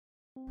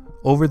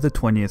Over the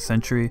 20th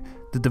century,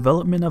 the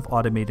development of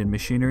automated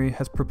machinery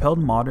has propelled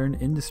modern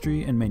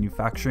industry and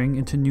manufacturing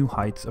into new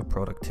heights of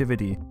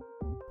productivity.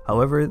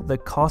 However, the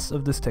cost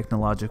of this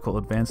technological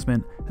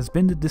advancement has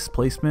been the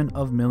displacement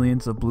of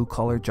millions of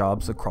blue-collar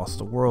jobs across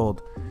the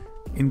world.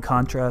 In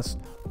contrast,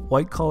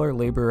 white-collar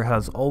labor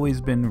has always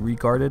been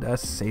regarded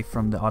as safe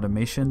from the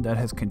automation that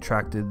has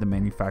contracted the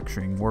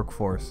manufacturing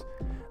workforce.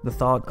 The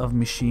thought of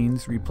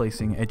machines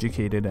replacing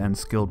educated and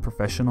skilled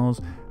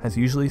professionals has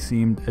usually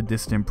seemed a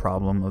distant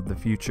problem of the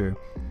future.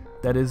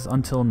 That is,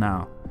 until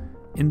now.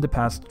 In the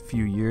past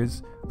few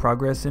years,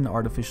 progress in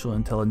artificial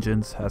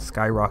intelligence has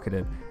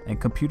skyrocketed, and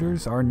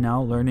computers are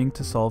now learning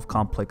to solve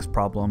complex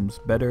problems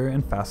better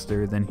and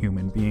faster than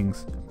human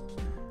beings.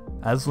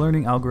 As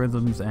learning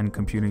algorithms and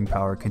computing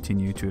power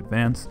continue to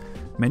advance,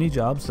 many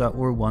jobs that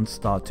were once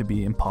thought to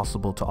be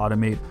impossible to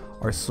automate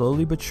are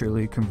slowly but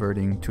surely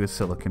converting to a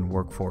silicon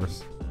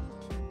workforce.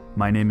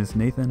 My name is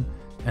Nathan,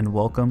 and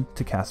welcome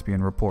to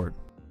Caspian Report.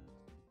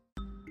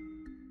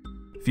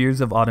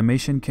 Fears of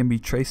automation can be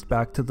traced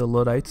back to the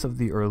Luddites of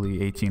the early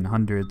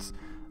 1800s.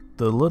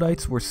 The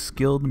Luddites were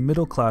skilled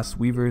middle-class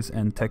weavers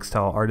and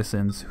textile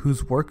artisans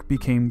whose work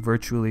became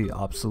virtually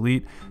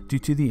obsolete due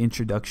to the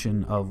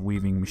introduction of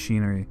weaving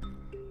machinery.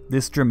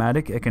 This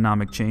dramatic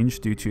economic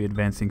change due to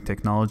advancing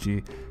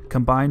technology,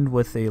 combined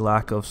with a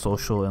lack of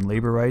social and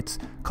labor rights,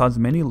 caused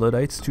many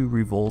Luddites to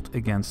revolt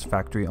against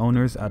factory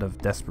owners out of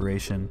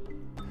desperation.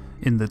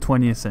 In the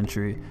 20th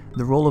century,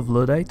 the role of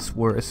Luddites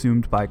were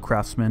assumed by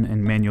craftsmen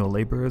and manual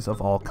laborers of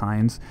all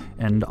kinds,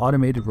 and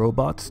automated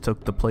robots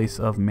took the place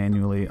of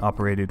manually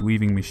operated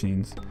weaving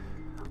machines.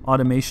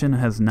 Automation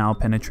has now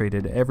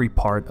penetrated every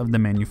part of the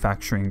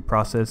manufacturing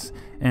process,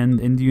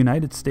 and in the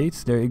United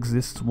States there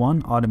exists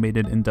one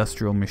automated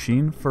industrial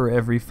machine for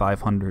every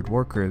 500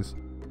 workers.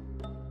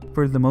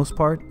 For the most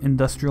part,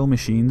 industrial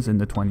machines in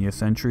the 20th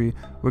century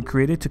were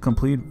created to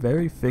complete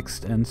very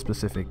fixed and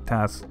specific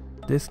tasks.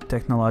 This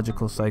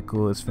technological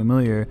cycle is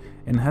familiar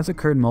and has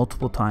occurred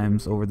multiple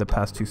times over the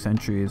past 2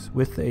 centuries,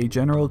 with a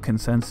general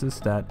consensus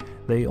that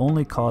they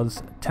only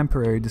cause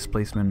temporary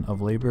displacement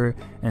of labor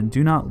and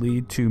do not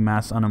lead to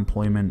mass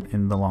unemployment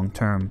in the long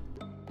term.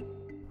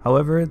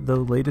 However, the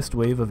latest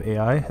wave of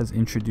AI has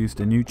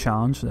introduced a new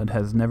challenge that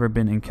has never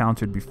been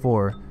encountered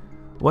before.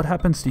 What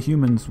happens to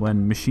humans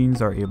when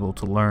machines are able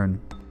to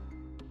learn?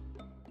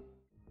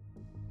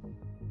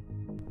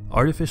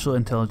 Artificial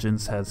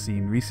intelligence has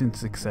seen recent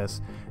success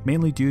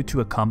mainly due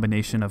to a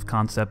combination of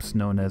concepts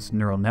known as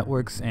neural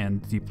networks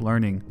and deep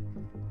learning.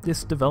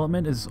 This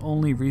development is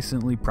only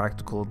recently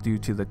practical due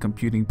to the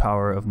computing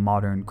power of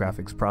modern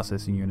graphics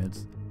processing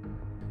units.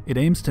 It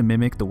aims to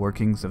mimic the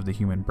workings of the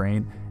human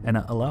brain and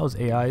allows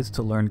AIs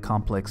to learn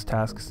complex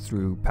tasks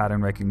through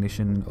pattern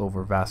recognition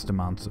over vast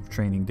amounts of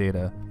training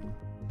data.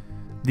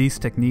 These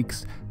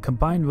techniques,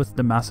 combined with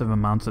the massive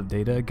amounts of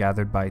data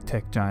gathered by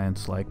tech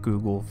giants like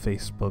Google,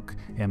 Facebook,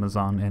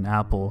 Amazon, and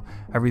Apple,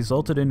 have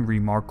resulted in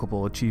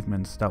remarkable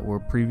achievements that were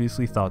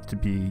previously thought to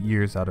be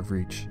years out of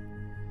reach.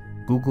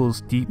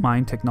 Google's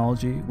DeepMind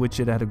technology, which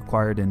it had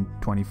acquired in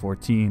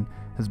 2014,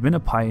 has been a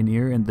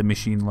pioneer in the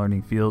machine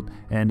learning field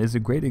and is a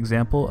great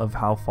example of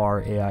how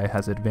far AI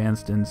has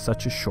advanced in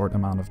such a short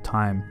amount of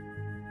time.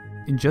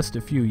 In just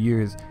a few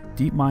years,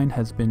 DeepMind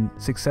has been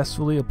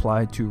successfully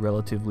applied to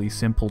relatively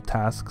simple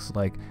tasks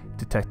like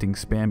detecting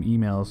spam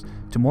emails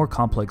to more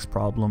complex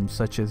problems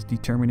such as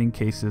determining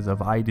cases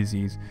of eye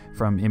disease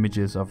from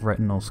images of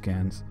retinal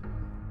scans.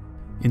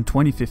 In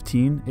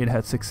 2015, it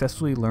had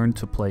successfully learned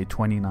to play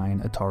 29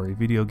 Atari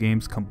video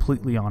games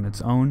completely on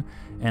its own,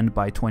 and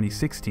by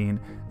 2016,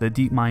 the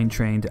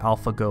DeepMind-trained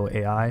AlphaGo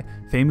AI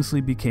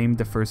famously became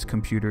the first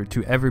computer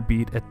to ever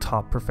beat a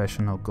top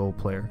professional Go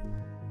player.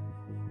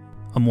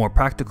 A more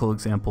practical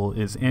example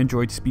is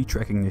Android speech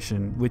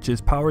recognition, which is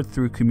powered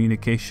through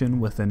communication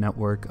with a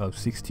network of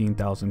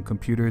 16,000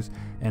 computers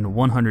and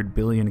 100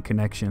 billion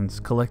connections,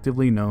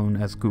 collectively known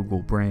as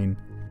Google Brain.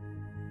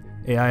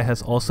 AI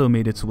has also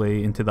made its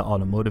way into the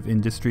automotive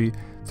industry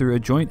through a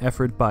joint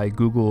effort by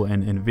Google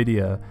and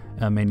NVIDIA,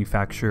 a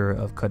manufacturer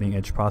of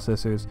cutting-edge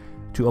processors,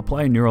 to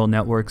apply neural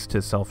networks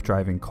to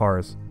self-driving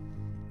cars.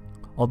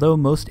 Although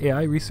most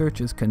AI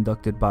research is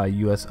conducted by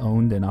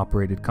US-owned and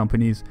operated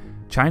companies,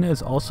 China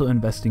is also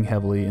investing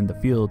heavily in the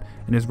field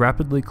and is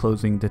rapidly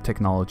closing the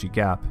technology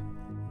gap.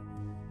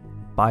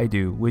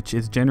 Baidu, which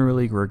is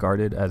generally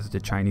regarded as the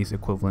Chinese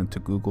equivalent to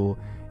Google,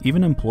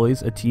 even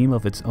employs a team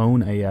of its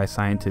own AI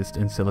scientists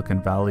in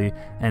Silicon Valley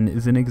and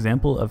is an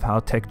example of how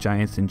tech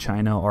giants in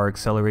China are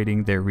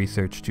accelerating their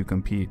research to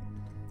compete.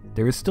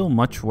 There is still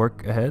much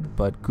work ahead,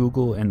 but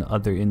Google and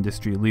other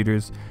industry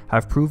leaders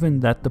have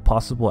proven that the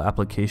possible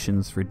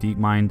applications for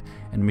DeepMind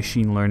and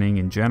machine learning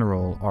in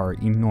general are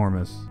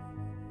enormous.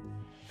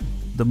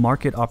 The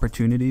market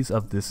opportunities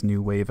of this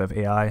new wave of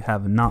AI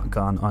have not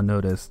gone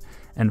unnoticed,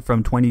 and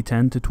from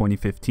 2010 to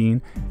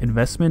 2015,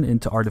 investment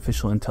into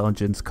artificial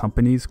intelligence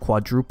companies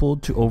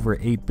quadrupled to over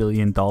 $8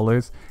 billion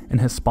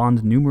and has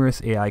spawned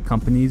numerous AI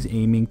companies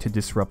aiming to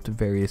disrupt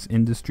various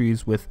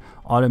industries with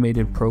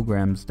automated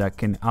programs that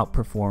can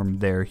outperform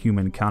their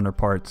human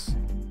counterparts.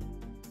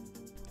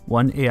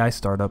 One AI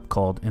startup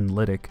called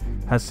Enlytic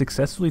has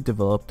successfully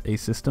developed a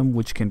system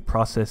which can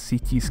process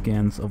CT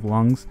scans of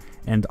lungs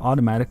and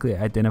automatically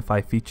identify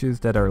features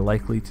that are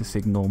likely to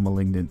signal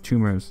malignant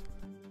tumors.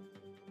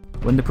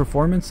 When the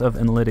performance of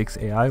Enlytic's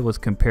AI was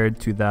compared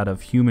to that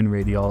of human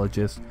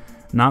radiologists,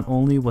 not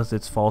only was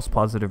its false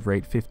positive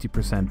rate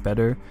 50%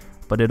 better,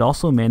 but it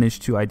also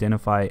managed to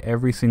identify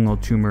every single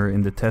tumor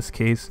in the test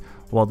case,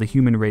 while the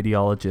human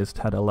radiologist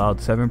had allowed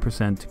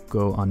 7% to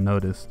go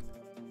unnoticed.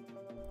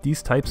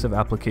 These types of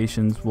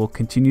applications will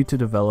continue to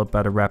develop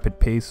at a rapid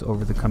pace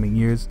over the coming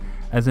years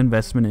as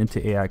investment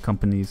into AI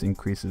companies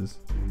increases.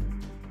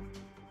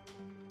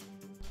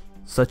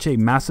 Such a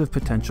massive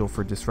potential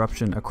for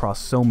disruption across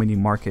so many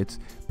markets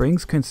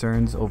brings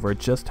concerns over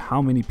just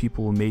how many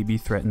people may be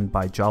threatened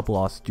by job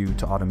loss due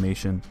to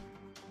automation.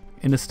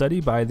 In a study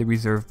by the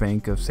Reserve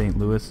Bank of St.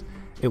 Louis,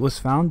 it was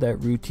found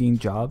that routine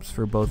jobs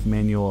for both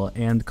manual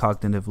and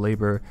cognitive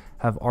labor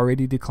have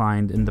already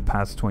declined in the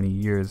past 20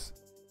 years.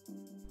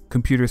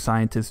 Computer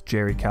scientist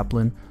Jerry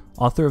Kaplan,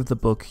 author of the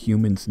book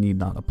Humans Need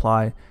Not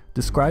Apply,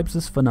 describes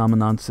this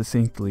phenomenon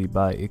succinctly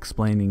by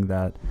explaining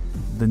that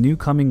the new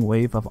coming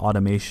wave of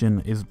automation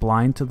is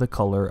blind to the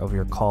color of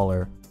your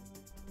collar.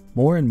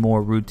 More and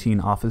more routine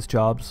office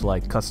jobs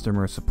like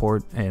customer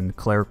support and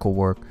clerical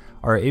work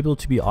are able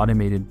to be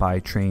automated by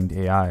trained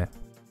AI.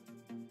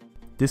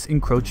 This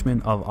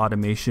encroachment of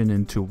automation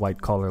into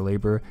white-collar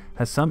labor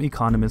has some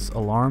economists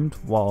alarmed,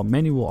 while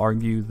many will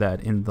argue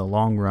that in the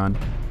long run,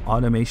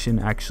 automation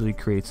actually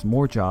creates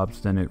more jobs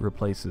than it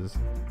replaces.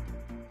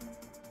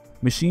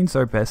 Machines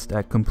are best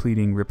at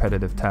completing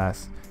repetitive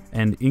tasks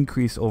and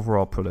increase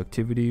overall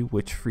productivity,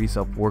 which frees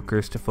up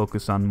workers to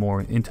focus on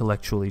more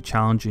intellectually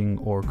challenging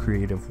or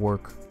creative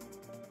work.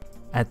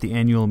 At the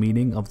annual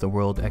meeting of the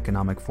World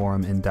Economic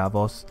Forum in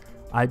Davos,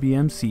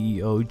 IBM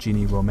CEO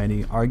Ginni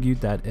Rometty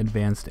argued that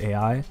advanced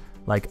AI,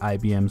 like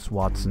IBM's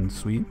Watson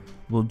suite,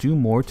 will do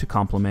more to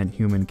complement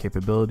human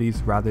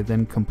capabilities rather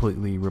than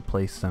completely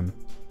replace them.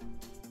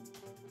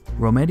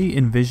 Rometty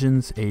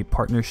envisions a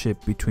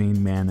partnership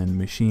between man and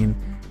machine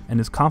and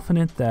is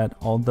confident that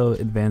although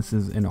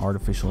advances in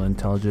artificial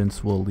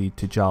intelligence will lead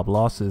to job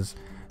losses,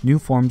 new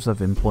forms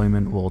of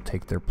employment will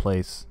take their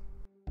place.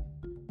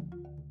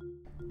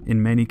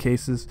 In many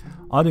cases,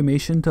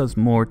 automation does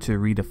more to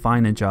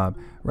redefine a job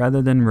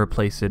rather than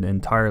replace it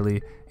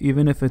entirely,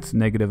 even if its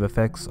negative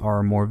effects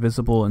are more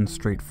visible and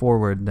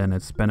straightforward than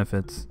its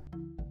benefits.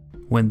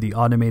 When the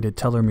automated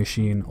teller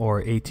machine,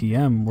 or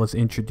ATM, was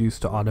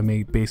introduced to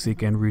automate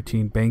basic and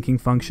routine banking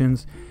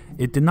functions,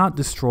 it did not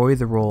destroy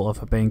the role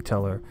of a bank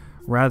teller.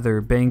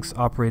 Rather, banks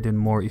operated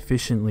more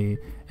efficiently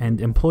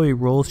and employee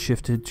roles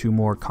shifted to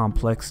more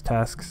complex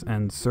tasks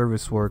and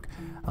service work,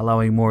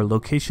 allowing more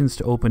locations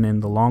to open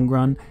in the long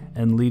run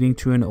and leading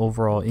to an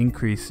overall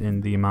increase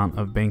in the amount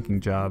of banking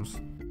jobs.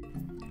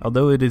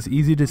 Although it is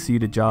easy to see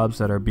the jobs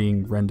that are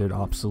being rendered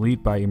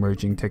obsolete by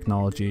emerging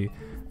technology,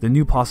 the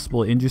new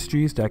possible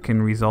industries that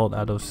can result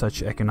out of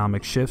such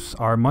economic shifts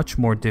are much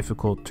more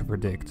difficult to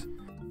predict.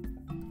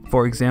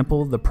 For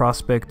example, the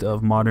prospect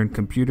of modern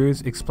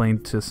computers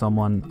explained to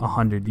someone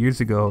 100 years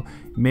ago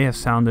may have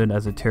sounded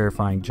as a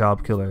terrifying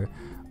job killer,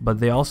 but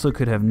they also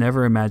could have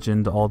never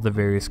imagined all the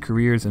various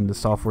careers in the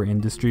software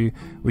industry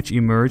which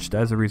emerged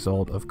as a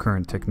result of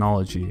current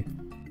technology.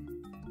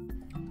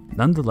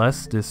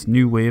 Nonetheless, this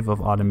new wave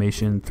of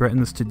automation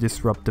threatens to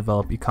disrupt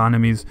developed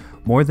economies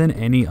more than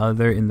any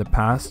other in the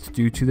past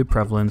due to the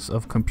prevalence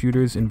of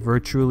computers in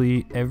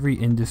virtually every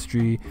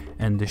industry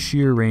and the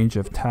sheer range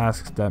of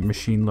tasks that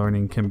machine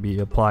learning can be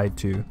applied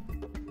to.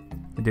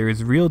 There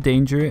is real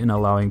danger in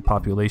allowing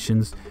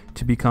populations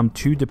to become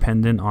too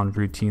dependent on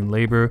routine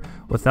labor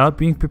without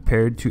being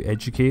prepared to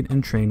educate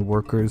and train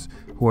workers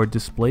who are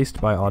displaced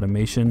by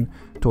automation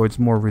towards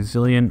more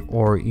resilient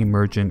or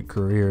emergent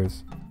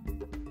careers.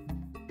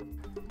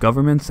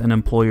 Governments and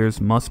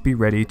employers must be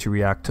ready to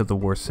react to the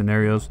worst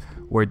scenarios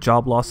where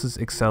job losses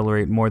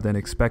accelerate more than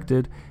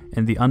expected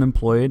and the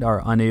unemployed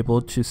are unable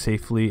to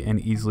safely and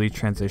easily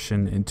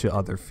transition into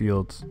other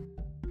fields.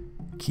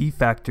 Key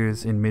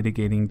factors in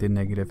mitigating the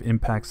negative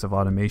impacts of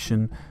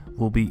automation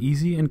will be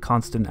easy and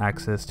constant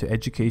access to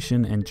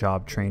education and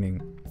job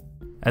training.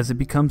 As it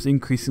becomes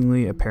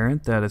increasingly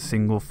apparent that a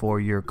single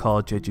 4-year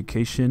college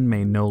education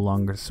may no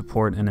longer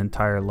support an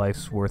entire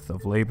life's worth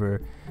of labor,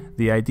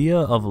 the idea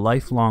of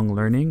lifelong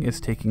learning is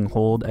taking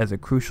hold as a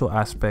crucial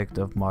aspect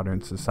of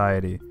modern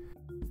society.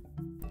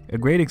 A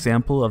great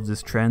example of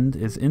this trend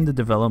is in the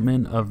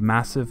development of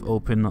massive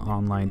open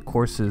online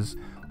courses,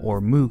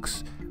 or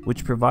MOOCs,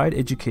 which provide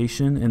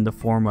education in the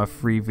form of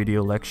free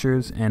video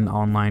lectures and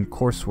online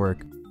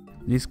coursework.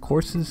 These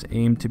courses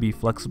aim to be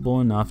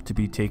flexible enough to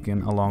be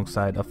taken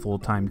alongside a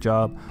full-time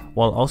job,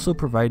 while also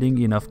providing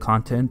enough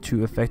content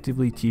to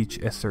effectively teach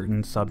a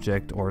certain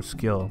subject or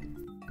skill.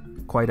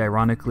 Quite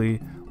ironically,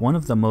 one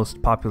of the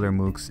most popular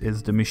MOOCs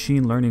is the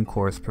machine learning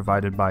course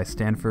provided by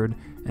Stanford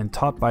and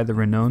taught by the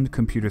renowned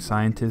computer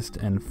scientist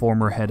and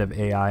former head of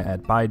AI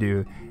at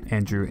Baidu,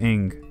 Andrew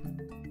Ng.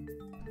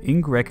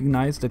 Ng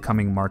recognized the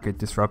coming market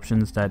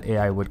disruptions that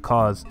AI would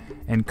cause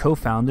and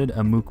co-founded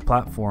a MOOC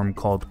platform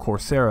called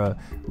Coursera,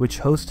 which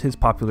hosts his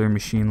popular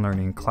machine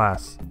learning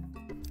class.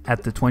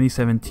 At the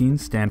 2017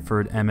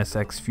 Stanford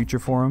MSX Future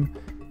Forum,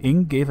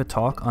 Ng gave a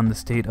talk on the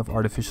state of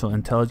artificial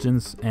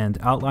intelligence and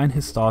outlined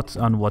his thoughts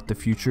on what the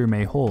future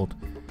may hold.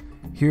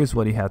 Here's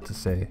what he had to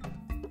say.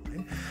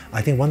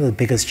 I think one of the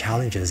biggest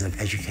challenges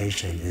of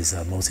education is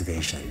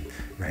motivation,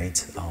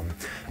 right?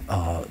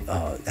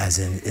 As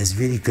in, it's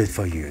really good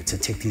for you to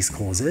take these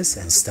courses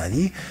and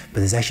study,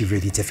 but it's actually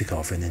really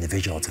difficult for an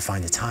individual to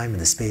find the time and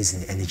the space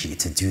and the energy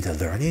to do the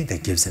learning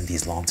that gives them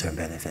these long-term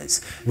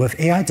benefits. With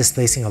AI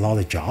displacing a lot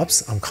of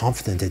jobs, I'm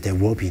confident that there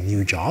will be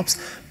new jobs,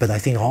 but I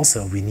think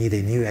also we need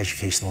a new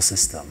educational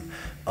system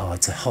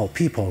to help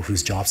people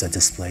whose jobs are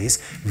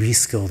displaced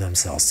reskill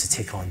themselves to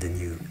take on the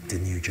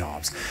new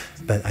jobs.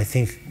 But I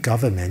think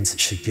government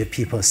should give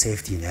people a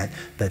safety net,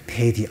 but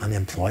pay the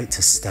unemployed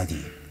to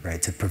study,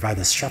 right? To provide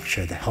a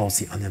structure that helps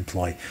the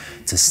unemployed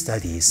to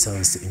study so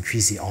as to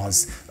increase the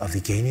odds of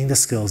gaining the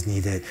skills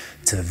needed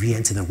to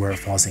re-enter the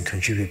workforce and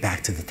contribute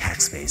back to the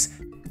tax base.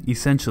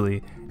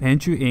 Essentially,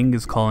 Andrew Ng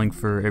is calling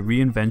for a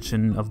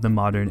reinvention of the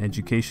modern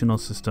educational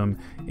system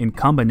in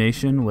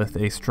combination with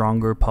a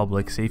stronger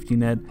public safety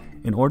net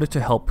in order to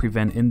help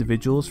prevent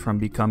individuals from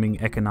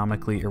becoming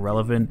economically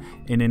irrelevant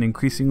in an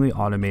increasingly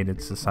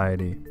automated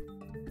society.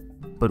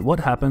 But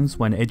what happens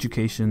when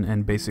education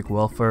and basic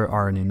welfare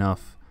aren't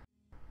enough?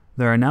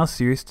 There are now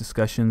serious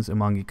discussions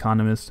among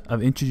economists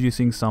of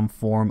introducing some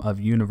form of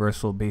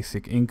universal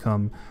basic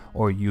income,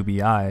 or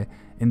UBI,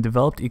 in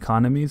developed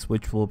economies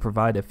which will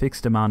provide a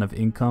fixed amount of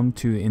income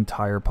to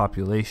entire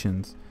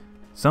populations.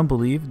 Some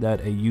believe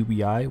that a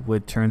UBI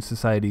would turn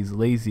societies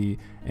lazy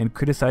and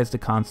criticize the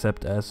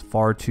concept as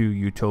far too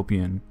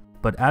utopian.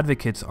 But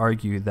advocates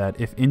argue that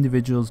if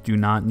individuals do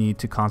not need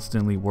to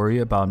constantly worry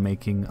about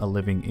making a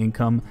living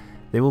income,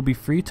 they will be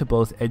free to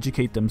both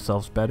educate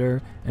themselves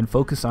better and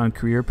focus on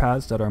career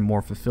paths that are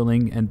more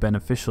fulfilling and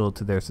beneficial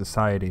to their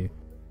society.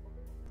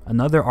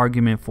 Another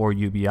argument for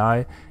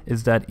UBI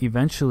is that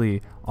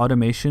eventually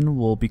automation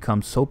will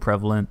become so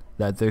prevalent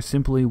that there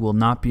simply will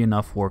not be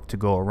enough work to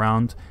go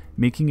around,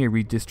 making a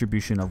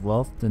redistribution of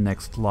wealth the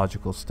next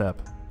logical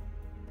step.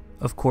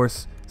 Of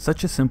course,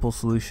 such a simple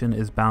solution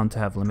is bound to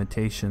have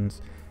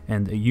limitations,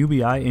 and a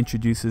UBI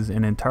introduces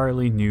an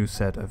entirely new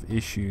set of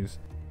issues.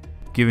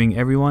 Giving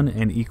everyone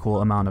an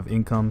equal amount of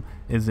income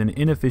is an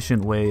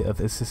inefficient way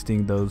of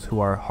assisting those who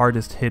are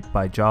hardest hit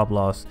by job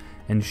loss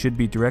and should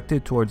be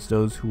directed towards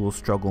those who will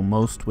struggle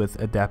most with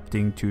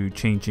adapting to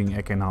changing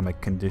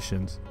economic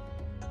conditions.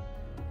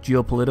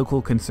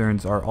 Geopolitical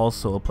concerns are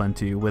also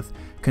aplenty, with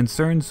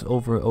concerns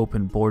over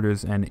open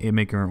borders and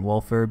immigrant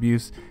welfare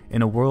abuse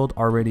in a world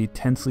already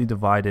tensely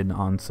divided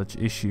on such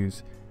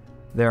issues.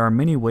 There are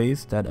many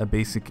ways that a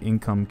basic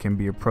income can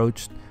be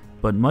approached,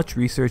 but much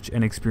research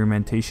and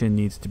experimentation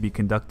needs to be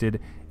conducted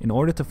in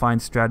order to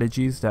find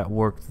strategies that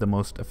work the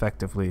most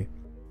effectively.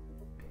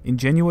 In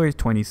January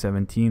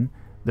 2017,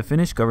 the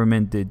Finnish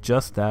government did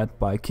just that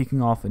by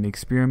kicking off an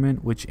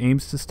experiment which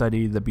aims to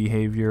study the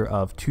behavior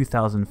of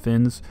 2,000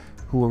 Finns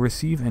who will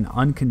receive an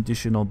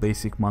unconditional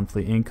basic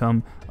monthly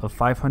income of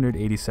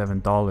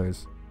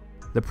 $587.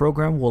 The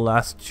program will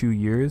last 2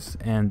 years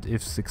and,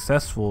 if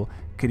successful,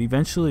 could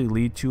eventually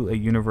lead to a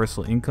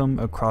universal income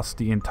across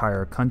the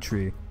entire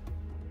country.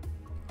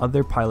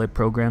 Other pilot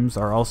programs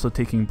are also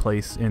taking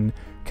place in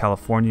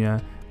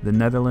California, the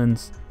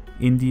Netherlands,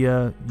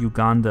 India,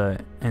 Uganda,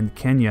 and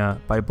Kenya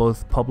by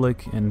both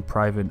public and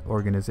private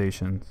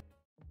organizations.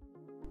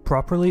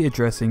 Properly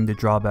addressing the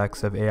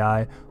drawbacks of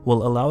AI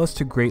will allow us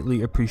to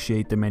greatly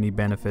appreciate the many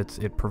benefits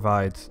it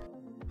provides.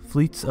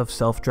 Fleets of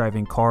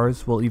self-driving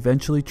cars will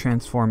eventually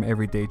transform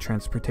everyday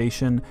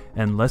transportation,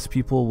 and less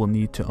people will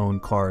need to own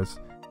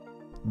cars.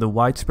 The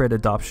widespread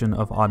adoption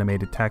of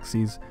automated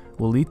taxis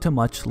will lead to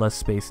much less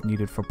space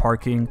needed for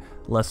parking,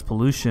 less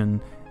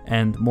pollution,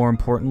 and more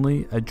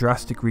importantly, a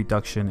drastic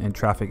reduction in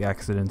traffic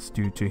accidents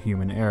due to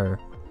human error.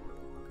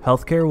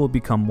 Healthcare will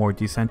become more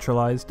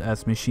decentralized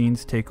as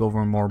machines take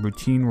over more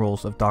routine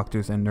roles of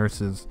doctors and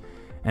nurses,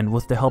 and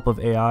with the help of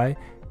AI,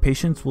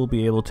 patients will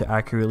be able to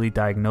accurately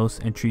diagnose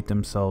and treat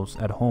themselves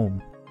at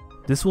home.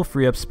 This will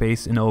free up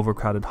space in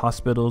overcrowded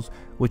hospitals,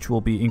 which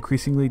will be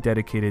increasingly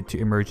dedicated to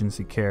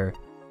emergency care.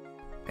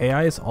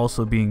 AI is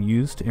also being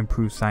used to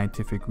improve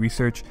scientific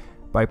research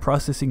by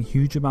processing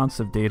huge amounts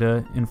of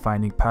data and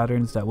finding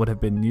patterns that would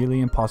have been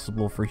nearly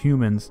impossible for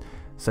humans,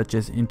 such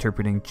as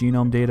interpreting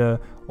genome data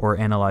or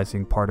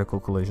analyzing particle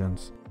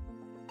collisions.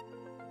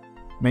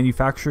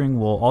 Manufacturing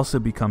will also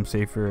become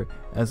safer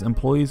as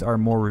employees are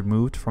more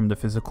removed from the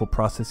physical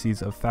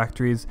processes of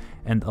factories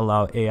and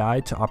allow AI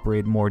to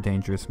operate more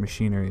dangerous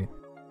machinery.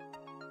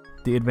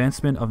 The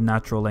advancement of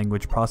natural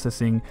language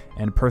processing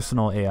and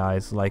personal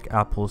AIs like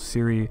Apple's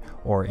Siri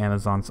or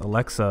Amazon's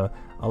Alexa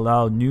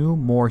allow new,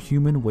 more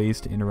human ways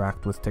to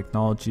interact with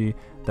technology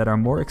that are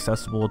more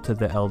accessible to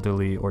the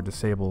elderly or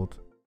disabled.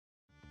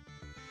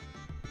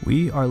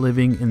 We are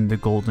living in the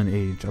golden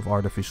age of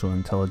artificial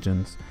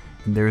intelligence,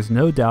 and there is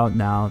no doubt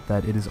now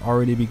that it is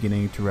already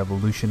beginning to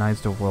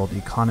revolutionize the world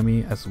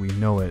economy as we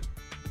know it.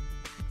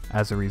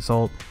 As a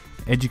result,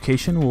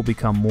 education will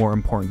become more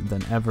important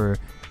than ever,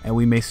 and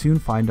we may soon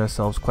find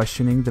ourselves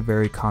questioning the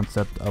very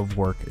concept of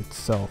work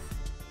itself.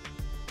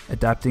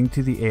 Adapting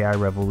to the AI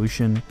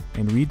revolution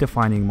and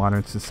redefining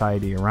modern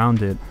society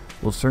around it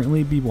will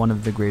certainly be one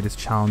of the greatest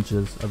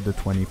challenges of the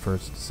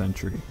 21st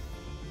century.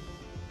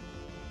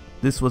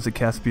 This was a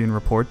Caspian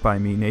Report by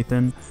me,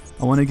 Nathan.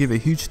 I want to give a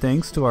huge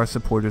thanks to our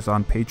supporters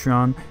on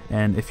Patreon,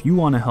 and if you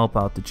want to help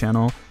out the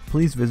channel,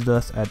 please visit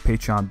us at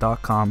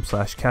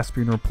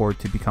patreon.com/CaspianReport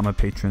to become a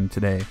patron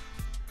today.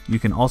 You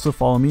can also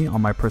follow me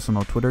on my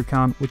personal Twitter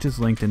account, which is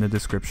linked in the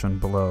description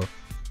below.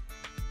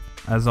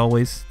 As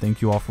always,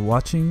 thank you all for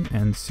watching,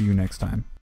 and see you next time.